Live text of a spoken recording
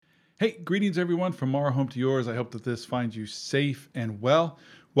Hey, greetings everyone from our home to yours. I hope that this finds you safe and well.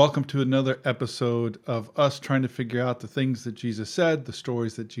 Welcome to another episode of us trying to figure out the things that Jesus said, the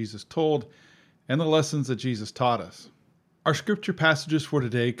stories that Jesus told, and the lessons that Jesus taught us. Our scripture passages for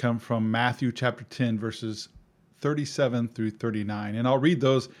today come from Matthew chapter 10, verses 37 through 39, and I'll read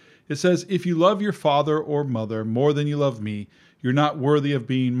those. It says, "If you love your father or mother more than you love me, you're not worthy of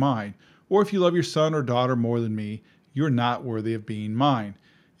being mine. Or if you love your son or daughter more than me, you're not worthy of being mine.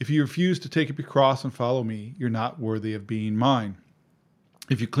 If you refuse to take up your cross and follow me, you're not worthy of being mine.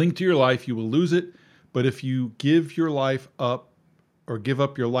 If you cling to your life, you will lose it. But if you give your life up or give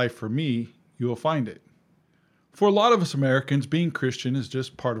up your life for me, you will find it." For a lot of us Americans, being Christian is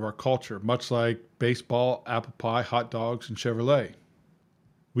just part of our culture, much like baseball, apple pie, hot dogs, and Chevrolet.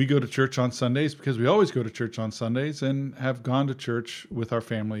 We go to church on Sundays because we always go to church on Sundays and have gone to church with our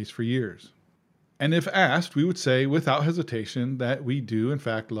families for years. And if asked, we would say without hesitation that we do, in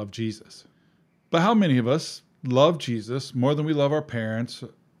fact, love Jesus. But how many of us love Jesus more than we love our parents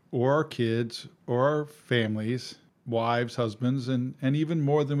or our kids or our families, wives, husbands, and even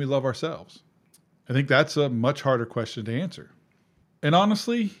more than we love ourselves? I think that's a much harder question to answer. And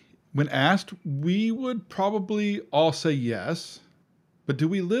honestly, when asked, we would probably all say yes, but do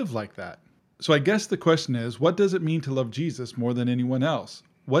we live like that? So I guess the question is, what does it mean to love Jesus more than anyone else?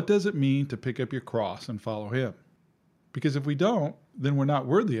 What does it mean to pick up your cross and follow him? Because if we don't, then we're not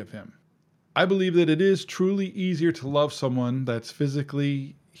worthy of him. I believe that it is truly easier to love someone that's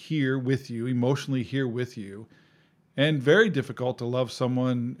physically here with you, emotionally here with you, and very difficult to love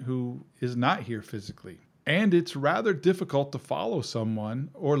someone who is not here physically. And it's rather difficult to follow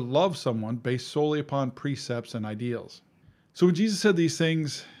someone or love someone based solely upon precepts and ideals. So when Jesus said these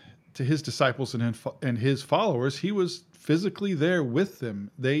things to his disciples and his followers, he was physically there with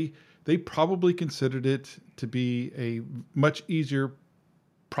them. They probably considered it to be a much easier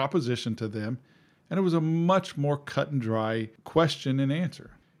proposition to them, and it was a much more cut and dry question and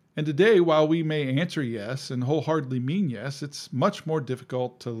answer. And today, while we may answer yes and wholeheartedly mean yes, it's much more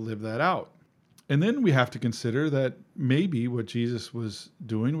difficult to live that out. And then we have to consider that maybe what Jesus was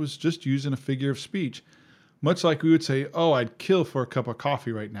doing was just using a figure of speech, much like we would say, "Oh, I'd kill for a cup of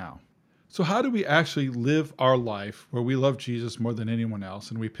coffee right now." So how do we actually live our life where we love Jesus more than anyone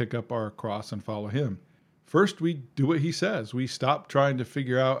else and we pick up our cross and follow him? First, we do what he says. We stop trying to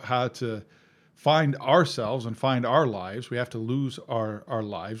figure out how to find ourselves and find our lives. We have to lose our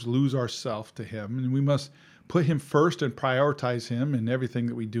lives, lose ourselves to him, and we must put him first and prioritize him in everything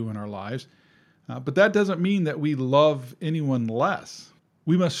that we do in our lives. But that doesn't mean that we love anyone less.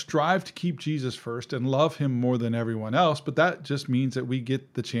 We must strive to keep Jesus first and love him more than everyone else, but that just means that we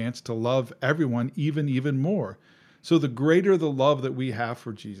get the chance to love everyone even more. So the greater the love that we have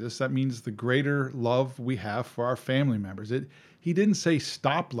for Jesus, that means the greater love we have for our family members. He didn't say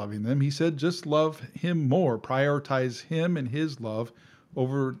stop loving them. He said just love him more. Prioritize him and his love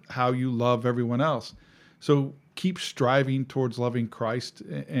over how you love everyone else. So keep striving towards loving Christ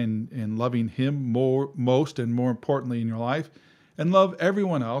and loving him most and more importantly in your life, and love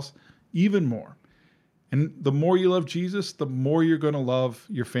everyone else even more. And the more you love Jesus, the more you're going to love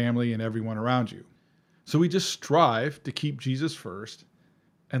your family and everyone around you. So we just strive to keep Jesus first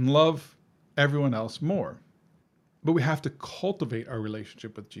and love everyone else more. But we have to cultivate our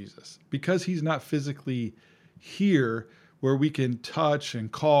relationship with Jesus because he's not physically here where we can touch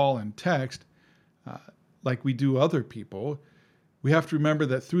and call and text like we do other people. We have to remember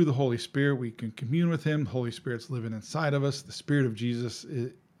that through the Holy Spirit, we can commune with him. The Holy Spirit's living inside of us. The Spirit of Jesus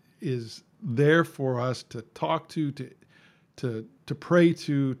is there for us to talk to pray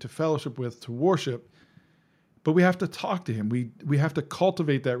to fellowship with, to worship. But we have to talk to him. We have to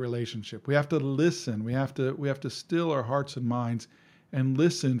cultivate that relationship. We have to listen. We have to still our hearts and minds and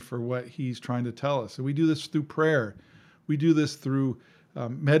listen for what he's trying to tell us. And we do this through prayer. We do this through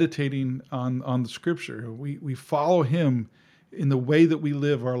meditating on the scripture. We follow him in the way that we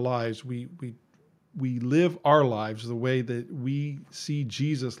live our lives. We live our lives the way that we see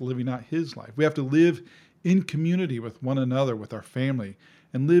Jesus living out his life. We have to live in community with one another, with our family,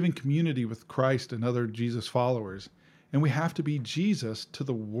 and live in community with Christ and other Jesus followers. And we have to be Jesus to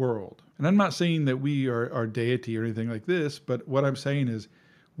the world. And I'm not saying that we are deity or anything like this, but what I'm saying is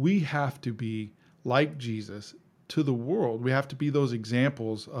we have to be like Jesus to the world. We have to be those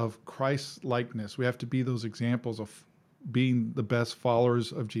examples of Christ's likeness. We have to be those examples of being the best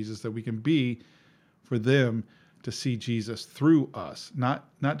followers of Jesus that we can be for them to see Jesus through us, not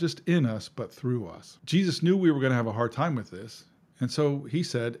just in us, but through us. Jesus knew we were going to have a hard time with this. And so he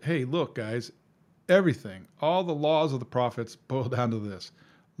said, hey, look, guys, everything, all the laws of the prophets boil down to this: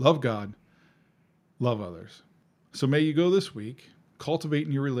 love God, love others. So may you go this week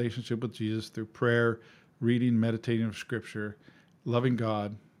cultivating your relationship with Jesus through prayer, reading, meditating of Scripture, loving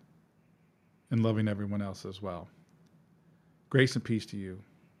God, and loving everyone else as well. Grace and peace to you.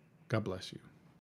 God bless you.